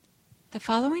The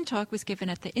following talk was given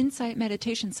at the Insight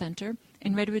Meditation Center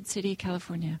in Redwood City,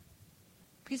 California.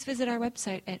 Please visit our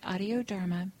website at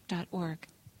audiodharma.org.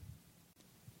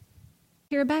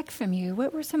 Hear back from you.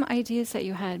 What were some ideas that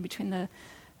you had between the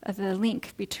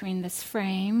link between this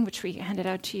frame, which we handed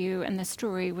out to you, and the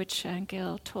story which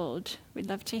Gil told? We'd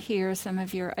love to hear some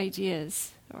of your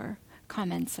ideas or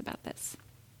comments about this.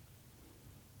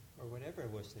 Or whatever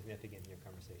was significant in your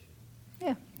conversation.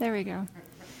 Yeah, there we go.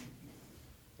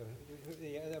 So,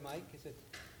 the other mic, is it?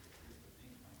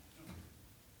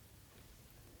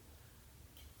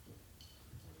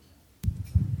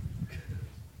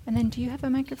 And then, do you have a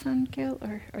microphone, Gil?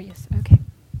 Or yes, okay.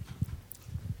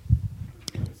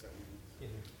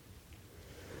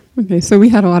 Okay, so we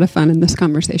had a lot of fun in this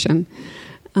conversation.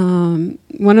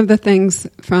 One of the things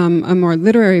from a more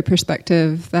literary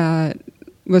perspective that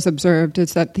was observed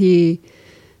is that the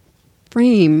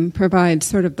frame provides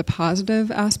sort of the positive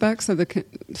aspects of the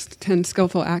 10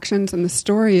 skillful actions, and the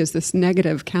story is this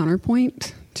negative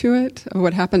counterpoint to it, of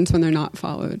what happens when they're not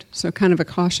followed. So kind of a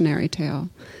cautionary tale.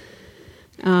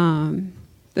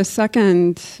 The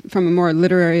second, from a more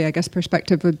literary, I guess,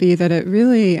 perspective would be that it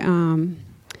really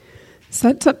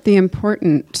sets up the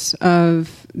importance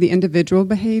of the individual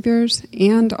behaviors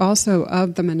and also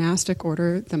of the monastic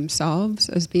order themselves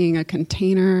as being a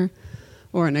container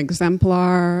or an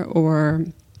exemplar or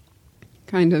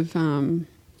kind of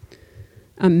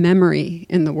a memory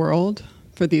in the world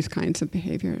for these kinds of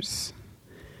behaviors.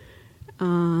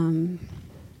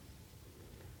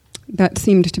 That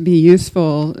seemed to be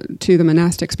useful to the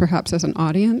monastics perhaps as an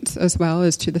audience, as well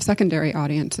as to the secondary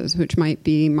audiences, which might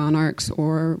be monarchs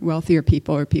or wealthier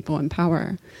people or people in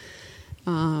power.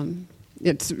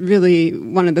 It's really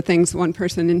one of the things one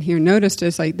person in here noticed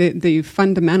is like the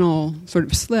fundamental sort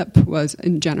of slip was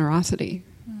in generosity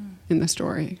in the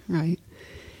story, right?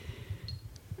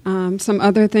 Some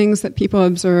other things that people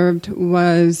observed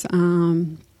was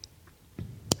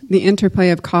the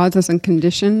interplay of causes and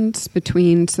conditions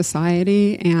between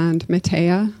society and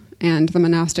Maitreya and the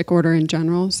monastic order in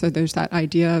general. So there's that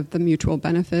idea of the mutual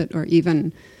benefit or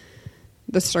even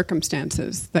the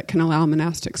circumstances that can allow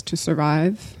monastics to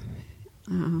survive.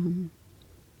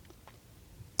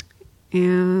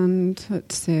 And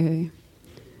let's see.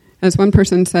 As one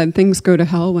person said, things go to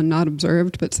hell when not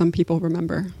observed, but some people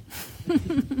remember.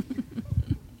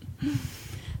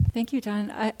 Thank you,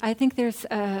 Don. I think there's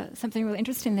something really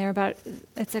interesting there about,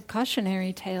 it's a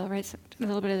cautionary tale, right? So a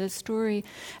little bit of the story.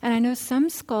 And I know some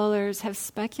scholars have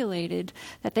speculated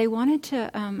that they wanted to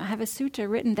have a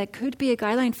sutta written that could be a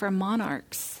guideline for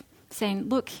monarchs, saying,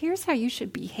 look, here's how you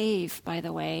should behave, by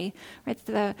the way. Right?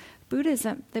 The Buddhists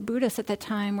at that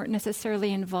time weren't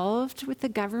necessarily involved with the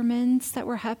governments that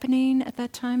were happening at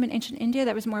that time in ancient India.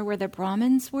 That was more where the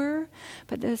Brahmins were.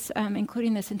 But this,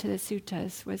 including this into the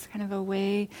suttas, was kind of a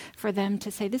way for them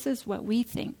to say, this is what we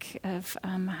think of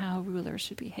how rulers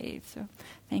should behave. So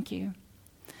thank you.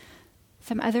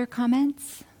 Some other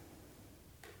comments?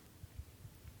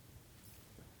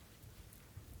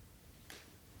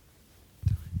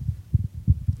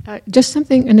 Just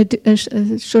something,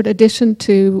 a short addition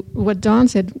to what Don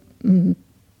said.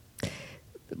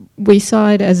 We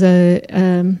saw it as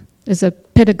a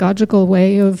pedagogical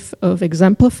way of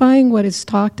exemplifying what is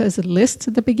taught as a list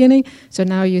at the beginning. So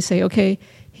now you say, okay,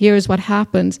 here's what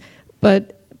happens.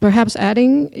 But perhaps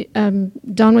adding,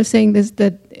 Don was saying this,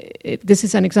 that this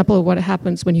is an example of what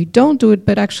happens when you don't do it,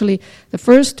 but actually the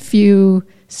first 6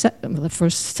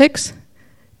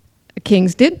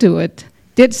 kings did do it,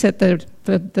 did set the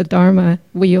Dharma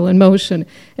wheel in motion.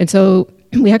 And so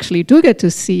we actually do get to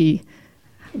see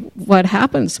what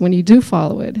happens when you do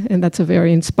follow it. And that's a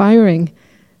very inspiring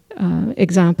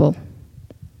example.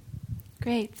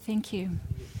 Great, thank you.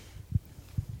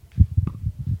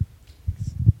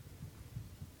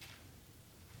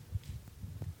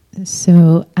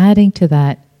 So adding to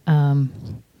that,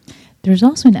 there's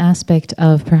also an aspect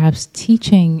of perhaps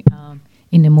teaching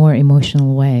in a more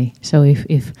emotional way. So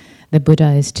if the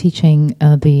Buddha is teaching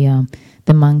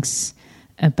the monks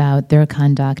about their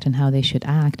conduct and how they should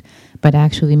act, but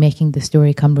actually making the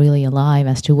story come really alive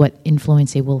as to what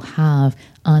influence it will have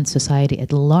on society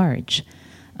at large.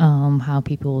 How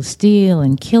people will steal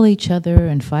and kill each other,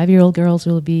 and 5-year-old girls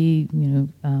will be,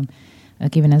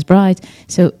 given as brides.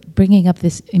 So bringing up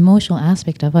this emotional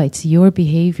aspect of it's your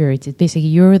behavior. It's basically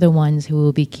you're the ones who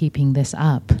will be keeping this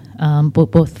up,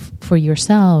 both for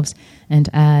yourselves and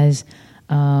as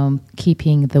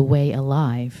keeping the way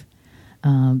alive.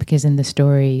 Because in the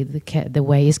story, the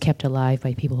way is kept alive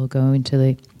by people who go into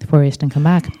the forest and come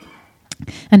back.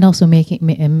 and also making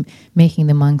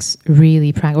the monks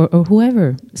really or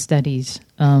whoever studies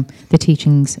the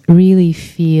teachings really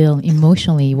feel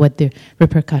emotionally what the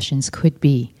repercussions could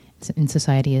be in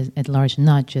society at large,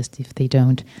 not just if they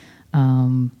don't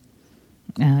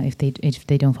if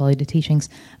they don't follow the teachings.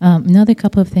 Another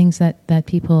couple of things that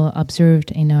people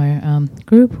observed in our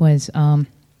group was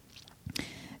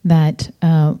that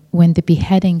when the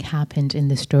beheading happened in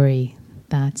the story,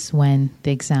 that's when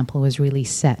the example was really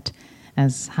set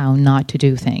as how not to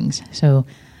do things. So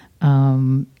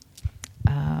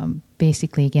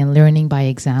basically, again, learning by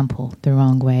example the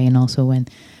wrong way, and also when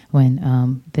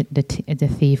the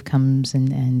thief comes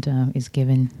and is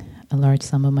given a large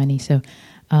sum of money. So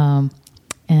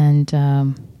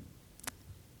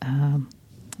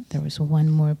there was one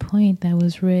more point that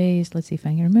was raised. Let's see if I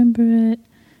can remember it.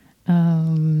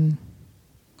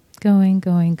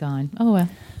 Gone. Oh, well.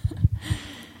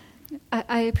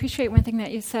 I appreciate one thing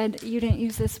that you said. You didn't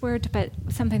use this word, but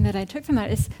something that I took from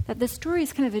that is that the story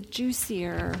is kind of a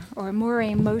juicier or a more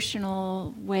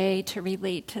emotional way to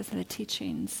relate to the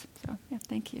teachings. So, yeah,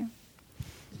 thank you.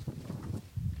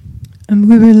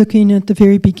 We were looking at the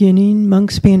very beginning,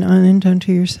 monks be an island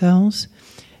unto yourselves.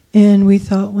 And we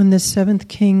thought when the seventh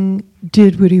king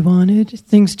did what he wanted,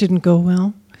 things didn't go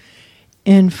well.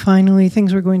 And finally,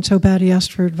 things were going so bad, he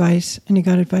asked for advice, and he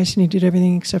got advice, and he did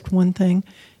everything except one thing,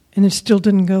 and it still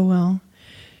didn't go well.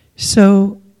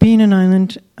 So being an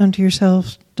island unto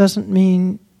yourself doesn't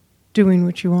mean doing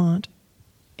what you want.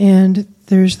 And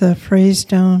there's the phrase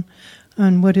down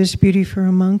on what is beauty for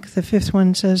a monk. The fifth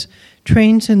one says,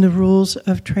 trains in the rules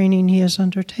of training he has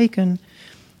undertaken.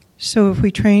 So if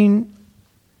we train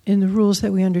in the rules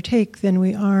that we undertake, then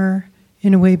we are,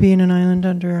 in a way, being an island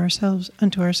unto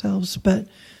ourselves, but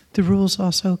the rules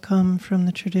also come from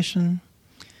the tradition.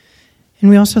 And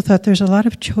we also thought there's a lot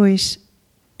of choice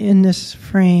in this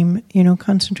frame,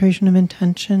 concentration of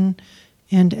intention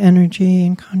and energy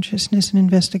and consciousness and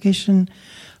investigation.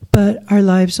 But our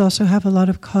lives also have a lot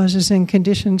of causes and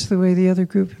conditions, the way the other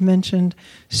group mentioned,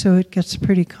 so it gets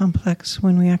pretty complex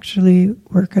when we actually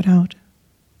work it out.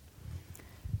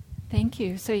 Thank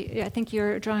you. So I think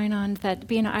you're drawing on that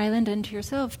being an island unto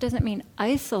yourself doesn't mean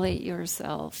isolate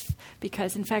yourself,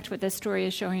 because in fact what this story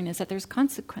is showing is that there's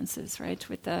consequences, right,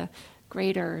 with the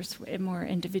greater, more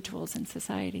individuals in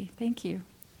society. Thank you.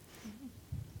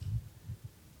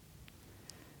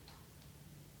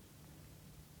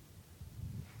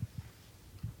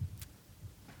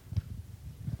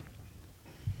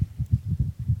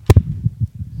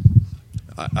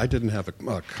 I didn't have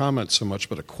a comment so much,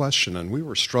 but a question, and we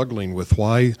were struggling with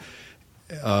why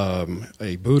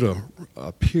a Buddha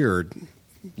appeared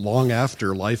long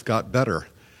after life got better.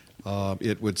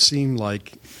 It would seem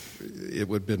like it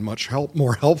would have been much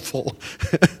more helpful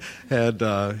had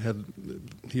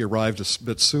he arrived a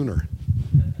bit sooner.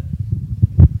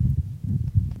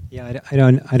 Yeah,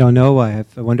 I don't know. I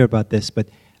wonder about this, but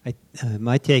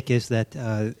my take is that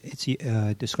it's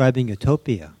describing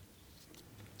utopia.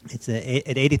 It's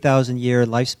at 80,000 year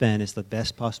lifespan is the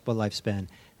best possible lifespan.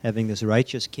 Having this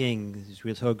righteous king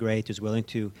who's so great, who's willing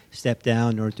to step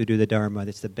down in order to do the Dharma,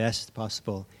 that's the best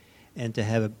possible. And to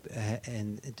have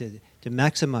to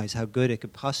maximize how good it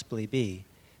could possibly be,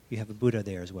 you have a Buddha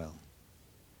there as well.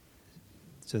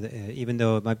 So even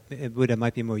though a Buddha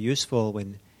might be more useful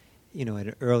when, at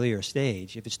an earlier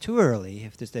stage, if it's too early,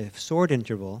 if there's the sword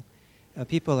interval,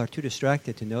 people are too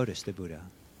distracted to notice the Buddha.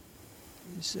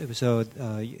 So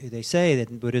they say that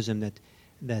in Buddhism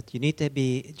that you need to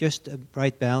be just a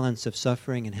right balance of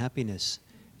suffering and happiness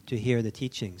to hear the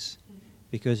teachings.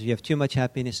 Because if you have too much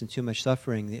happiness and too much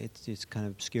suffering, it kind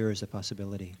of obscures the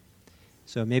possibility.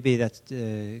 So maybe that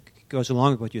goes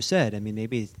along with what you said. I mean,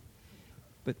 maybe,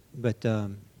 but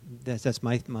that's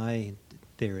my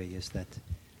theory, is that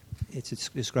it's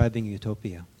describing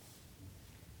utopia.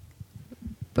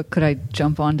 But could I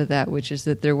jump onto that, which is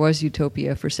that there was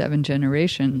utopia for 7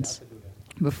 generations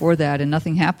before that, and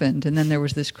nothing happened, and then there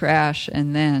was this crash,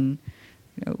 and then,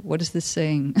 what is this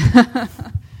saying?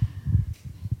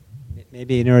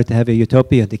 Maybe in order to have a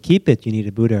utopia, to keep it, you need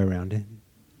a Buddha around it.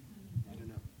 I don't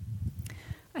know.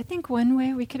 I think one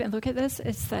way we could look at this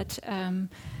is that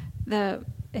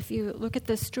if you look at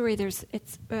the story,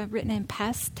 it's written in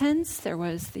past tense. There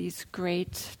was these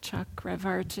great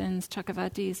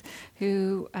Chakravatis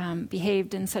who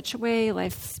behaved in such a way,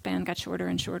 lifespan got shorter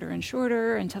and shorter and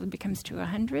shorter until it becomes to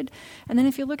 100. And then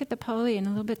if you look at the Pali and a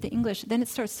little bit the English, then it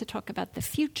starts to talk about the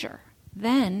future.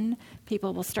 Then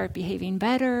people will start behaving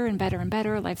better and better and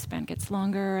better, lifespan gets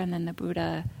longer, and then the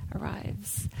Buddha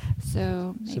arrives.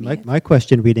 So my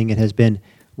question reading it has been,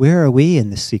 where are we in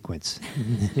this sequence?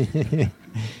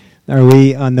 Are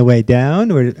we on the way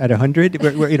down? We're at 100. If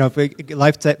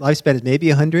lifespan is maybe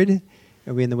 100.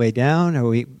 Are we on the way down? Are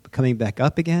we coming back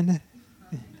up again?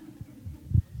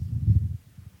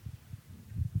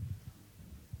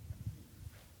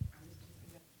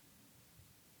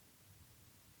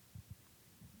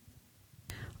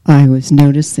 I was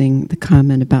noticing the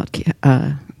comment about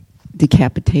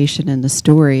decapitation in the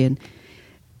story, and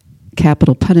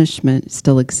capital punishment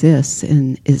still exists,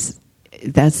 and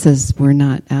that says we're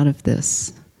not out of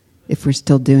this if we're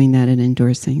still doing that and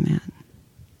endorsing that.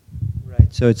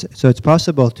 Right. So it's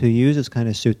possible to use this kind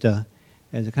of sutta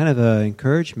as a kind of a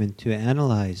encouragement to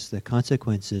analyze the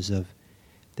consequences of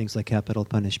things like capital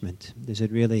punishment. Does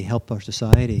it really help our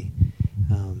society?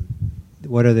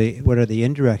 What are the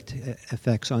indirect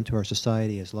effects onto our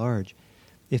society as large?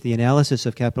 If the analysis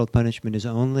of capital punishment is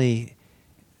only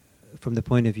from the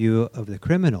point of view of the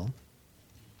criminal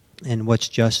and what's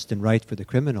just and right for the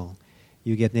criminal,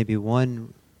 you get maybe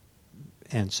one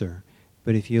answer.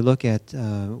 But if you look at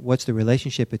what's the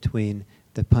relationship between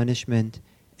the punishment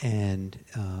and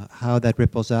how that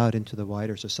ripples out into the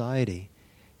wider society,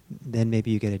 then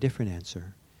maybe you get a different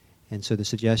answer. And so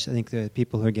I think the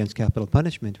people who are against capital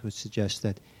punishment would suggest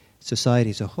that society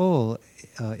as a whole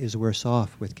is worse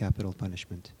off with capital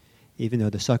punishment. Even though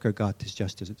the sucker got this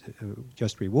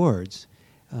just rewards,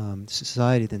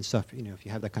 society then suffer. If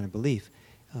you have that kind of belief,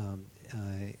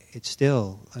 it's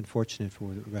still unfortunate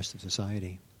for the rest of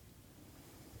society.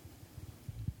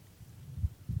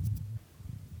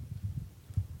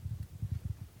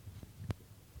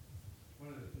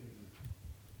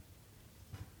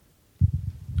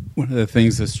 One of the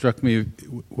things that struck me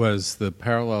was the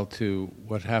parallel to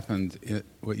what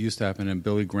used to happen in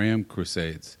Billy Graham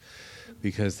crusades,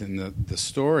 because in the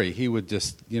story he would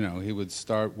just he would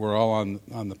start. We're all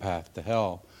on the path to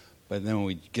hell, but then when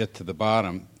we get to the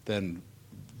bottom, then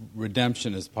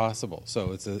redemption is possible.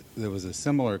 So there was a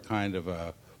similar kind of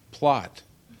a plot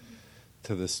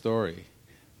to the story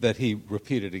that he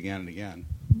repeated again and again.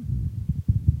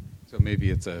 So maybe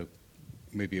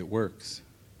it works.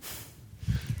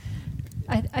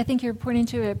 I think you're pointing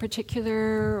to a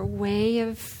particular way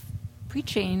of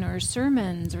preaching or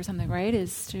sermons or something, right?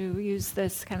 Is to use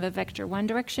this kind of a vector one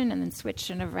direction and then switch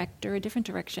in a vector a different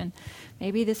direction.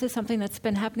 Maybe this is something that's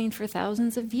been happening for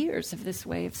thousands of years of this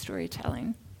way of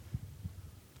storytelling.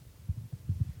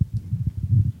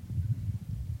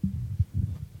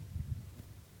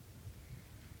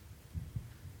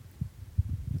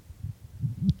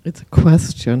 It's a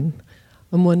question.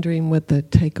 I'm wondering what the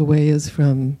takeaway is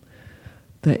from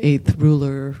the eighth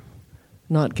ruler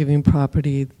not giving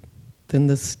property, then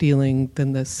the stealing,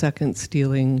 then the second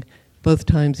stealing. Both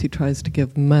times he tries to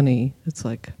give money. It's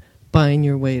like buying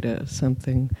your way to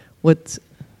something. What's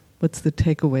the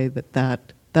takeaway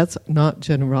that's not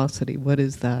generosity? What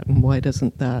is that, and why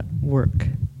doesn't that work?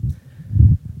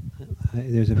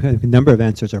 There's a number of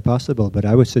answers are possible, but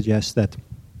I would suggest that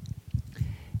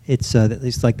it's at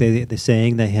least like the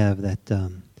saying they have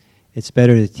that it's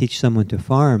better to teach someone to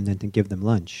farm than to give them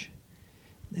lunch.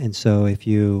 And so if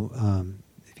you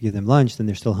give them lunch, then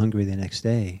they're still hungry the next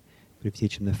day. But if you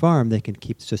teach them to farm, they can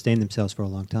sustain themselves for a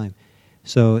long time.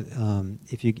 So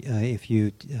if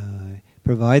you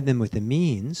provide them with the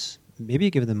means, maybe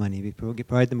you give them money, you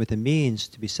provide them with the means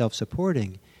to be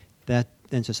self-supporting,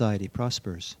 then society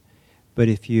prospers. But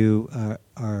if you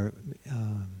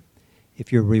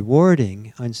if you're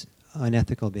rewarding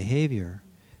unethical behavior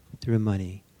through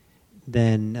money,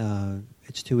 then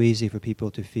it's too easy for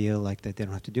people to feel like that they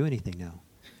don't have to do anything now.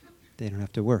 They don't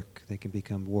have to work. They can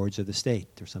become wards of the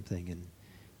state or something and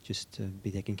just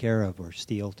be taken care of or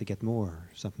steal to get more, or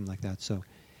something like that. So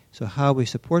how we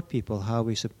support people, how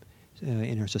we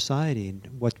in our society, and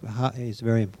how is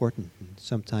very important. And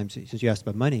sometimes, since you asked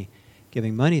about money,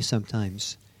 giving money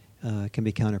sometimes can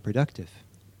be counterproductive.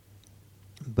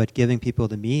 But giving people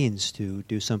the means to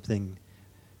do something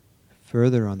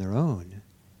further on their own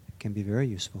can be very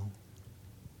useful.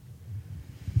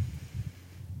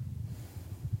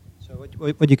 So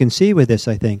what you can see with this,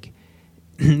 I think,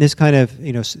 this kind of,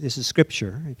 this is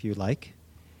scripture, if you like,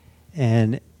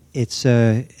 and it's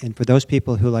and for those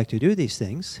people who like to do these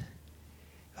things,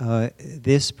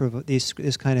 this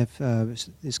kind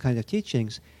of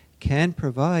teachings can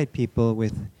provide people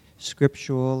with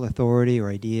scriptural authority or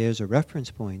ideas or reference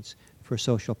points for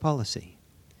social policy.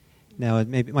 Now,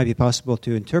 it might be possible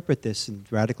to interpret this in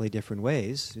radically different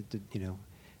ways,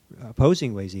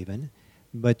 opposing ways even,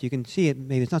 but you can see it.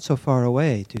 Maybe it's not so far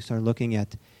away to start looking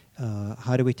at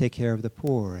how do we take care of the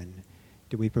poor, and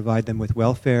do we provide them with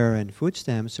welfare and food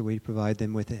stamps, or we provide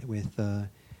them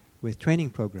with training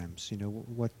programs?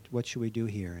 What should we do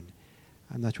here? And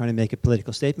I'm not trying to make a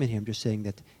political statement here. I'm just saying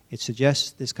that it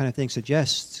suggests, this kind of thing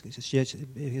suggests, it's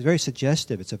very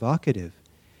suggestive, it's evocative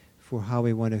for how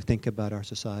we want to think about our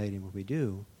society and what we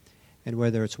do, and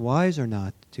whether it's wise or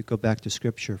not to go back to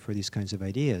Scripture for these kinds of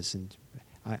ideas. And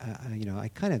I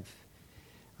kind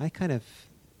of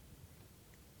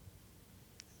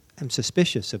am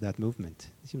suspicious of that movement.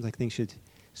 It seems like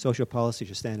social policy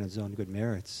should stand on its own good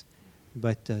merits,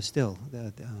 but still,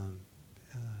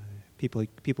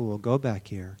 people will go back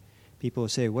here. People will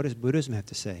say, what does Buddhism have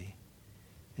to say?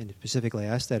 And specifically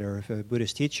ask that, or if a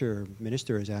Buddhist teacher or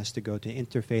minister is asked to go to an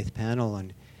interfaith panel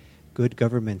on good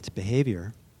government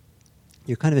behavior,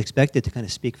 you're kind of expected to kind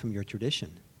of speak from your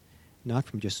tradition, not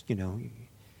from just,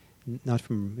 not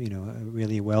from, a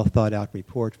really well thought out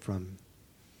report from,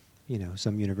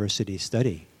 some university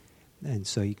study. And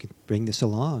so you could bring this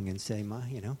along and say,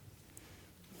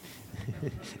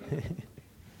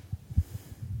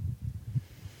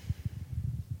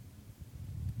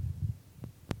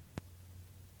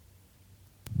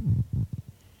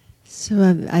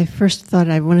 So I first thought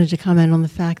I wanted to comment on the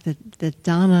fact that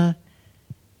Dana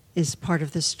is part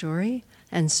of the story,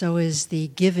 and so is the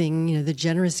giving, the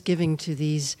generous giving to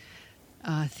these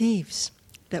thieves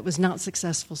that was not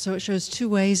successful. So it shows two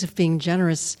ways of being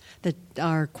generous that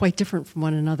are quite different from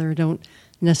one another.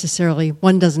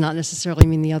 One does not necessarily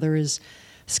mean the other is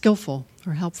skillful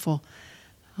or helpful.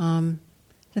 I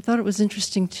thought it was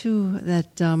interesting, too,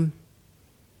 that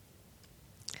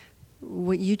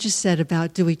what you just said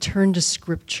about, do we turn to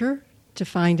Scripture to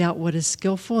find out what is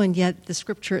skillful, and yet the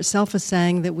Scripture itself is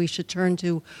saying that we should turn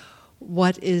to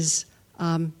what is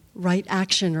right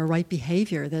action or right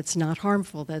behavior that's not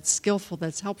harmful, that's skillful,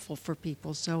 that's helpful for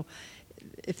people. So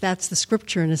if that's the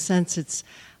Scripture, in a sense, it's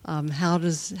how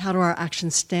do our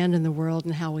actions stand in the world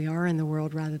and how we are in the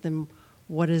world, rather than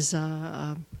what is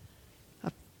a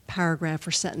paragraph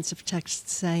or sentence of text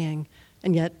saying,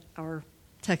 and yet our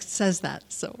text says that.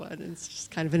 So it's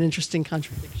just kind of an interesting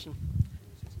contradiction.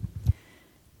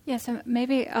 Yeah, so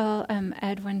maybe I'll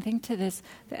add one thing to this.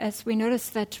 As we notice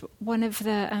that one of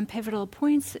the pivotal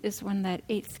points is when that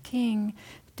eighth king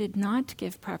did not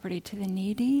give property to the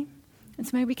needy. And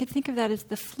so maybe we could think of that as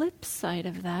the flip side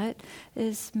of that,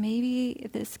 is maybe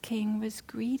this king was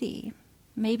greedy.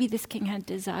 Maybe this king had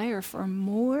desire for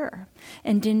more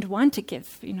and didn't want to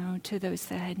give, to those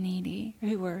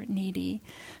who were needy.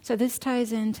 So this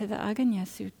ties into the Aganya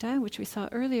Sutta, which we saw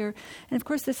earlier. And of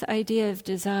course, this idea of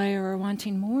desire or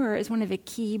wanting more is one of the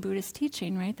key Buddhist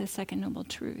teaching, right? The second noble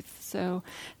truth. So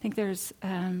I think there's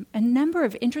a number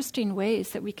of interesting ways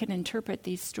that we can interpret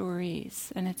these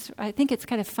stories. And I think it's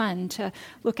kind of fun to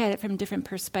look at it from different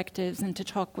perspectives and to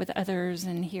talk with others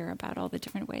and hear about all the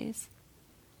different ways.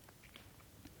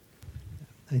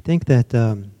 I think that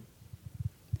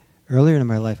earlier in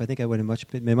my life, I think I would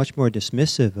have been much more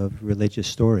dismissive of religious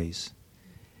stories.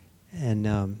 And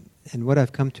what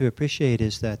I've come to appreciate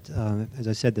is that, as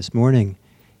I said this morning,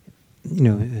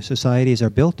 societies are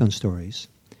built on stories.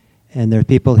 And there are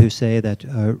people who say that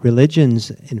religions,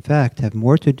 in fact, have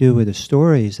more to do with the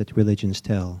stories that religions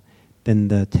tell than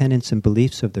the tenets and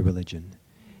beliefs of the religion.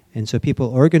 And so people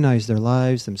organize their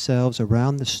lives themselves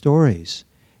around the stories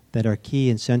that are key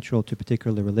and central to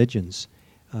particular religions.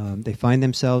 They find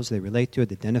themselves, they relate to it,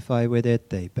 they identify with it,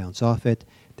 they bounce off it,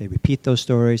 they repeat those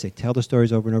stories, they tell the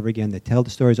stories over and over again, they tell the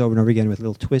stories over and over again with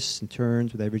little twists and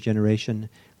turns with every generation,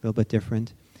 a little bit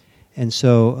different. And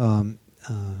so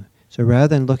rather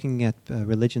than looking at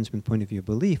religions from the point of view of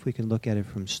belief, we can look at it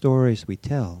from stories we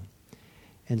tell.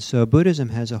 And so Buddhism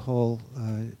has a whole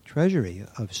treasury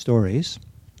of stories.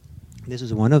 This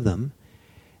is one of them.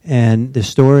 And the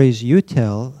stories you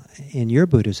tell in your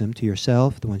Buddhism to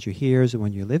yourself, the ones you hear, the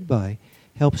ones you live by,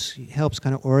 helps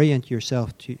kind of orient you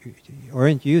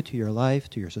to your life,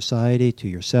 to your society, to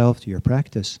yourself, to your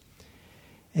practice.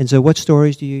 And so, what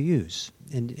stories do you use?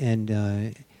 And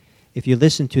if you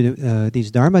listen to these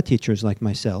Dharma teachers like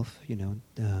myself, in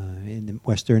the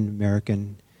Western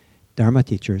American Dharma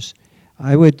teachers,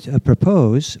 I would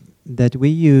propose that we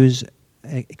use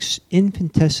an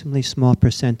infinitesimally small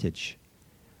percentage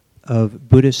of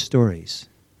Buddhist stories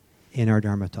in our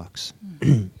Dharma talks.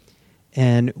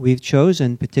 And we've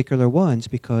chosen particular ones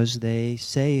because they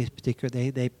say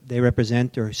they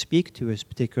represent or speak to a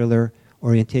particular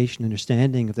orientation,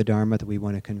 understanding of the Dharma that we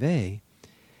want to convey.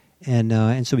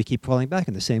 And so we keep falling back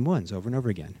on the same ones over and over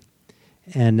again.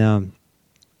 And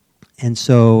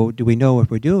so do we know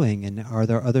what we're doing? And are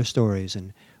there other stories?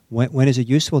 And when is it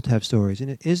useful to have stories?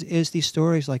 And is these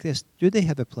stories like this, do they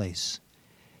have a place?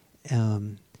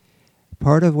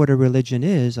 Part of what a religion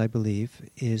is, I believe,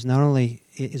 is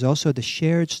also the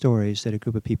shared stories that a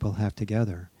group of people have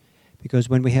together. Because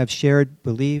when we have shared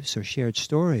beliefs or shared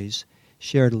stories,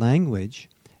 shared language,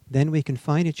 then we can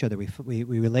find each other. We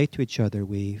relate to each other.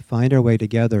 We find our way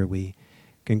together. We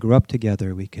can grow up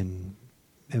together. We can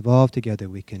evolve together.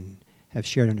 We can have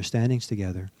shared understandings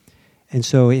together. And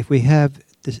so if we have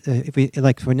this, if we,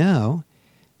 like for now,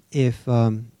 if,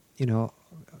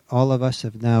 all of us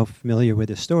are now familiar with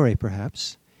the story,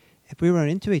 perhaps, if we run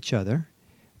into each other,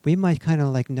 we might kind of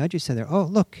like nudge each other. Oh,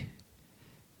 look,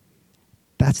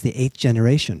 that's the 8th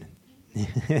generation.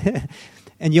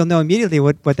 And you'll know immediately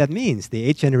what that means,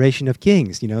 the 8th generation of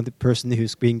kings, the person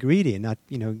who's being greedy and not,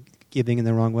 giving in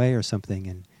the wrong way or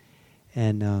something.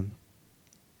 So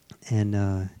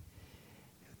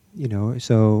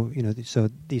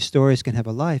these stories can have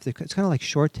a life. It's kind of like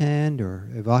shorthand or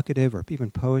evocative or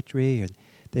even poetry, and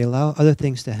they allow other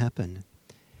things to happen.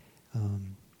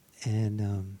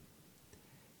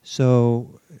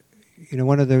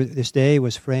 This day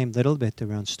was framed a little bit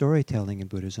around storytelling in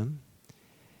Buddhism.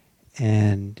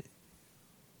 And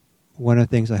one of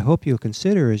the things I hope you'll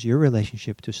consider is your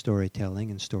relationship to storytelling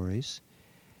and stories.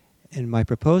 And my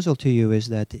proposal to you is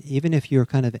that even if you're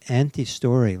kind of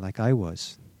anti-story like I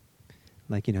was,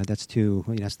 that's too,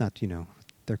 that's not,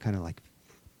 they're kind of like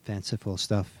fanciful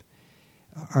stuff.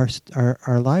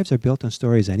 Our lives are built on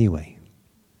stories anyway.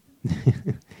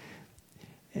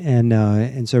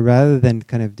 And so rather than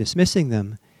kind of dismissing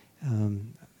them,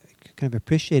 kind of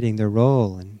appreciating their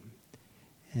role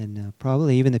and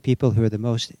probably even the people who are the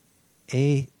most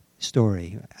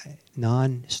a-story,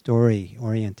 non-story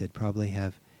oriented probably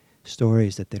have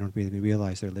stories that they don't really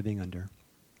realize they're living under.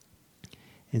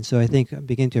 And so I think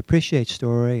begin to appreciate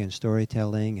story and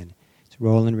storytelling and its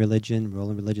role in religion, role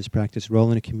in religious practice,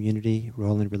 role in a community,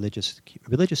 role in religious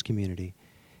community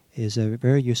is a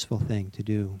very useful thing to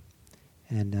do.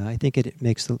 And I think it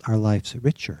makes our lives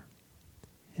richer.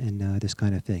 And this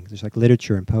kind of thing. There's like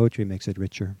literature and poetry makes it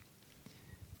richer.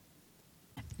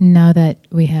 Now that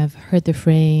we have heard the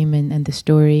frame and the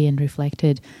story and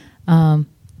reflected,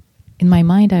 in my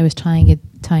mind I was tying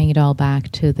it all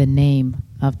back to the name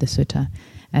of the sutta,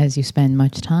 as you spend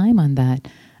much time on that.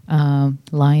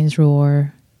 Lion's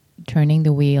roar, turning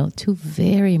the wheel, 2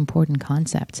 very important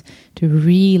concepts to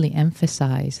really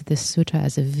emphasize this sutta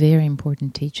as a very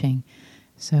important teaching.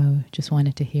 So just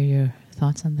wanted to hear your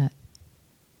thoughts on that.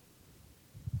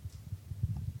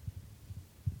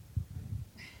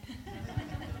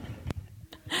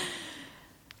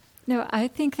 No, I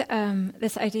think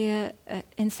this idea,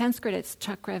 in Sanskrit it's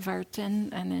chakravartin,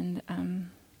 and in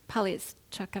Pali it's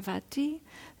chakravati.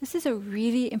 This is a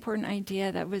really important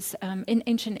idea that was in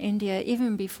ancient India,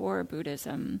 even before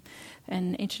Buddhism.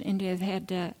 In ancient India, they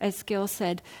had, as Gil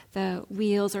said, the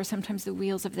wheels, or sometimes the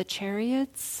wheels of the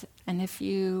chariots. And if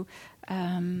you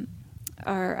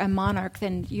are a monarch,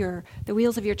 then the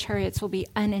wheels of your chariots will be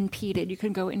unimpeded. You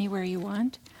can go anywhere you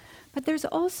want. But there's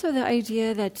also the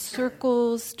idea that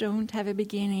circles don't have a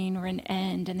beginning or an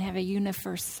end and have a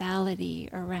universality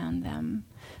around them.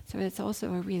 So it's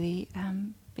also a really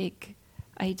big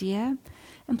idea.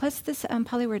 And plus this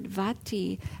Pali word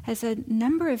vati has a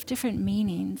number of different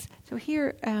meanings. So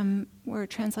here we're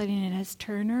translating it as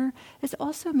turner. This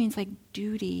also means like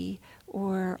duty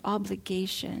or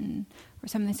obligation or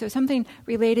something. So something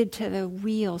related to the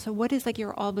wheel. So what is like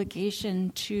your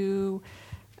obligation to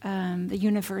the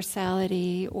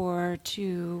universality, or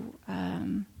to,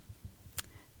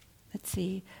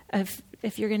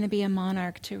 if you're going to be a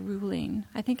monarch, to ruling.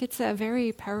 I think it's a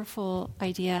very powerful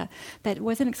idea that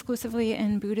wasn't exclusively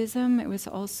in Buddhism. It was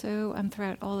also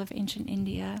throughout all of ancient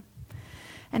India.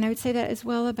 And I would say that as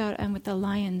well about with the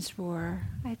lion's roar.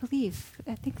 I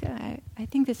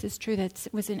think this is true. That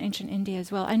was in ancient India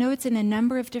as well. I know it's in a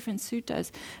number of different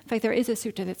suttas. In fact, there is a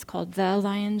sutta that's called the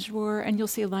lion's roar, and you'll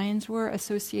see lion's roar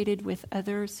associated with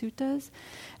other suttas.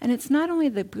 And it's not only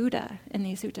the Buddha in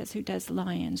these suttas who does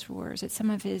lion's roars. It's some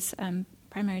of his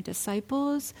primary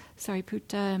disciples,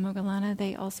 Sariputta and Moggallana.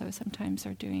 They also sometimes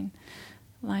are doing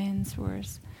lion's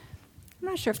roars. I'm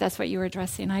not sure if that's what you were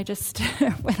addressing. I just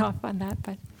went off on that,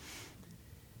 but.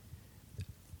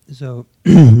 So,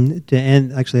 to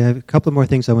end, actually, I have a couple more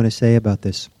things I want to say about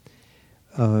this.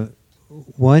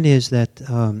 One is that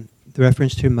the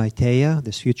reference to Maitreya,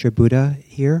 this future Buddha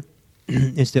here,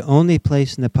 is the only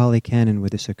place in the Pali Canon where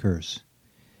this occurs.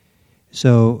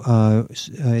 So,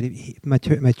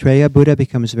 Maitreya Buddha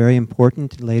becomes very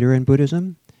important later in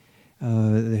Buddhism.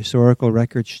 The historical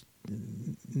record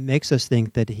makes us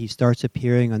think that he starts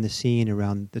appearing on the scene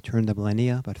around the turn of the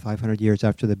millennia, about 500 years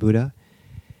after the Buddha.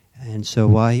 And so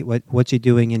what's he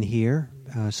doing in here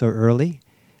so early?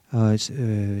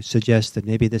 Suggests that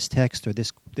maybe this text or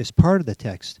this part of the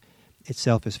text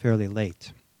itself is fairly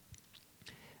late.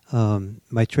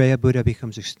 Maitreya Buddha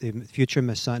becomes the future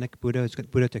Masonic Buddha,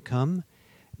 Buddha to come.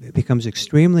 It becomes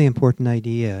extremely important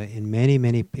idea in many,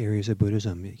 many areas of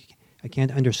Buddhism. I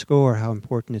can't underscore how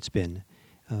important it's been.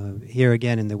 Here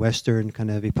again in the Western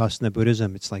kind of Vipassana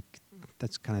Buddhism, it's like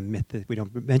that's kind of myth that we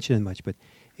don't mention much, but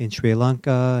in Sri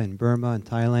Lanka, in Burma, in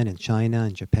Thailand, in China,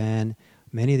 in Japan,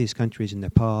 many of these countries, in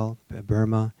Nepal,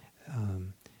 Burma,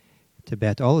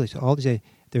 Tibet, all these,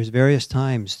 there's various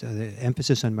times the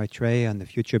emphasis on Maitreya, on the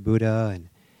future Buddha, and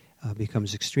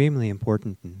becomes extremely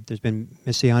important. And there's been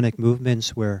messianic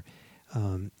movements where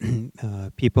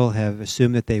people have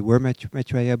assumed that they were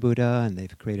Maitreya Buddha, and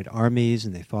they've created armies,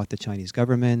 and they fought the Chinese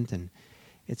government, and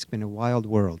it's been a wild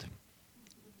world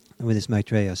with this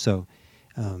Maitreya. So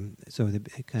this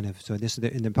is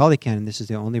in the Pali Canon. This is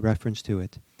the only reference to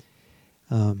it.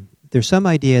 There's some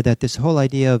idea that this whole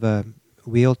idea of a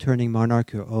wheel-turning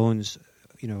monarch who owns,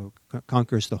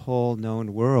 conquers the whole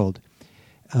known world,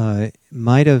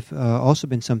 might have also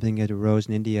been something that arose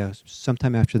in India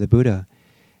sometime after the Buddha.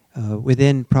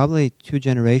 Within probably 2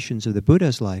 generations of the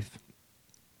Buddha's life,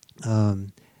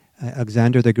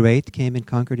 Alexander the Great came and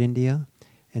conquered India,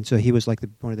 and so he was like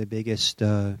one of the biggest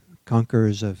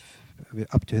conquerors of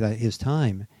up to his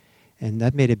time, and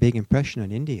that made a big impression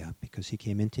on India because he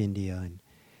came into India,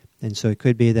 and so it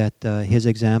could be that his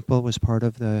example was part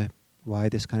of why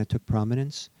this kind of took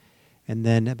prominence. And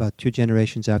then about 2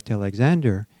 generations after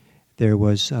Alexander, there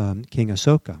was King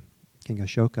Ashoka,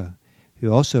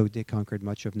 who also conquered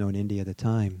much of known India at the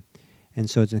time. And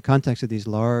so it's in the context of these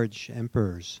large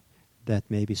emperors that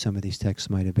maybe some of these texts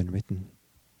might have been written.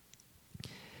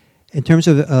 In terms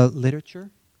of literature,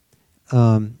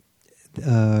 so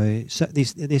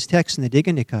these texts in the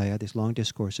Digha Nikaya, these long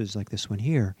discourses like this one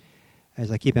here,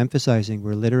 as I keep emphasizing,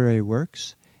 were literary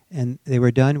works, and they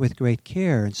were done with great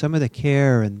care. And some of the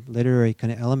care and literary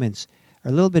kind of elements are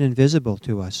a little bit invisible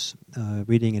to us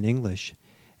reading in English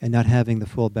and not having the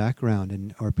full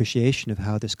background or appreciation of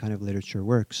how this kind of literature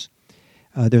works.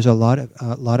 There's a lot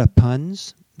of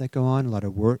puns that go on, a lot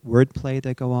of wordplay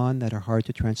that go on that are hard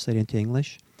to translate into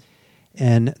English.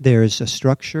 And there's a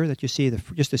structure that you see,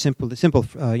 just a simple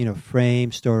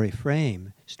story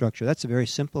frame structure. That's a very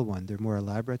simple one. There are more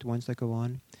elaborate ones that go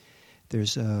on.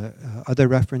 There's other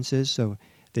references. So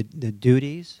the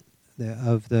duties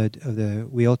of the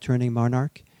wheel-turning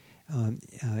monarch,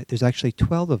 there's actually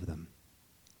 12 of them.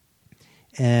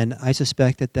 And I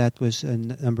suspect that was a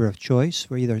number of choice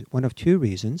for either one of 2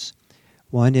 reasons.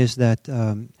 One is that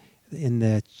in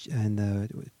the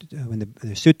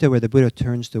sutta where the Buddha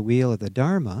turns the wheel of the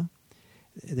Dharma,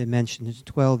 they mention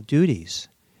 12 duties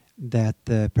that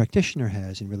the practitioner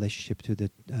has in relationship to the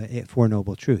 4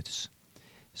 Noble Truths.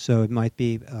 So it might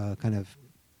be kind of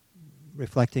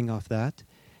reflecting off that.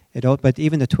 But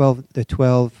even the 12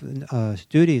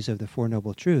 duties of the 4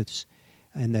 Noble Truths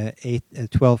and the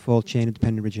 12-fold chain of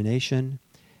dependent origination,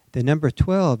 the number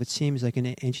 12, it seems like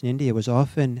in ancient India, was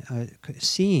often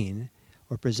seen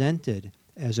or presented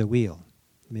as a wheel,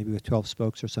 maybe with 12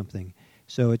 spokes or something.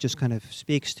 So it just kind of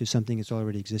speaks to something that's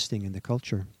already existing in the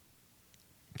culture.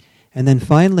 And then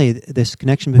finally, this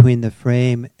connection between the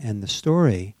frame and the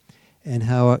story, and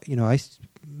how,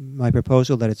 my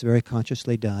proposal that it's very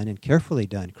consciously done and carefully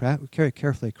done,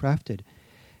 carefully crafted,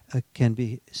 can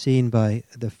be seen by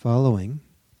the following.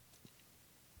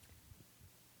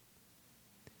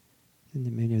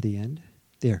 Near the end.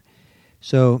 There.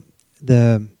 So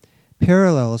the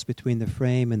parallels between the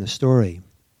frame and the story.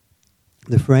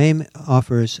 The frame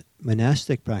offers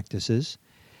monastic practices.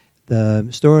 The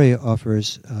story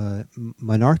offers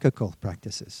monarchical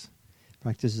practices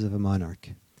of a monarch.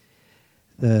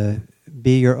 The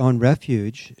be your own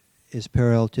refuge is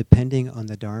parallel to depending on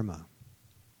the Dharma.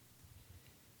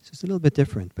 So it's a little bit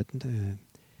different, but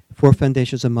 4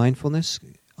 foundations of mindfulness,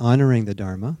 honoring the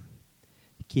Dharma,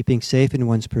 keeping safe in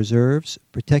one's preserves,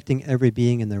 protecting every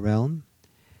being in the realm.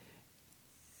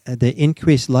 The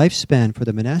increased lifespan for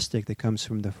the monastic that comes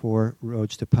from the 4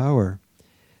 roads to power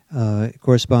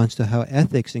corresponds to how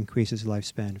ethics increases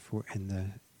lifespan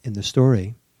in the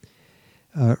story.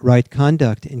 Right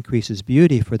conduct increases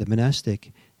beauty for the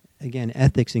monastic. Again,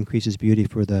 ethics increases beauty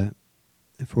in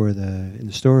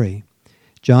the story.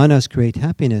 Jhanas create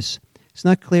happiness. It's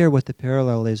not clear what the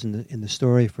parallel is in the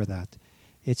story for that.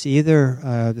 It's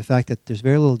either the fact that there's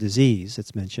very little disease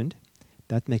that's mentioned,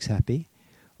 that makes happy,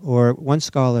 or one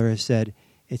scholar has said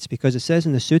it's because it says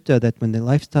in the sutta that when the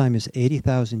lifetime is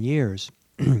 80,000 years,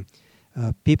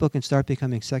 people can start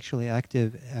becoming sexually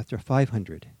active after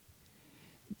 500.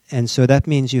 And so that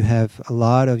means you have a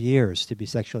lot of years to be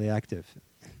sexually active.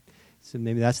 So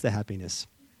maybe that's the happiness.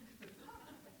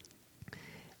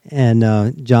 And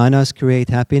jhanas create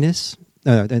happiness.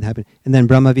 No, that didn't happen. And then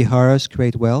Brahma Viharas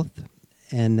create wealth,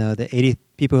 and the 80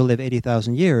 people who live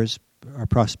 80,000 years are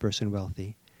prosperous and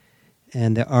wealthy.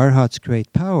 And the Arhats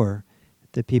create power.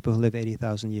 The people who live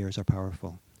 80,000 years are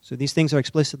powerful. So these things are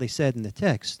explicitly said in the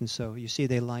text, and so you see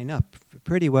they line up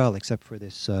pretty well, except for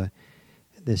this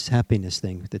this happiness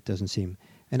thing that doesn't seem.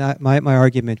 And my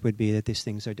argument would be that these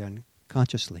things are done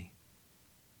consciously.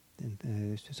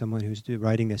 And someone who's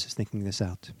writing this is thinking this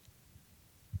out.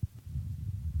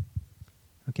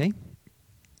 Okay?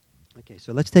 Okay,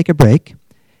 so let's take a break.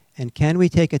 And can we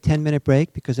take a 10-minute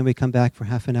break, because then we come back for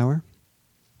half an hour?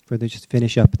 For just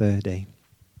finish up the day.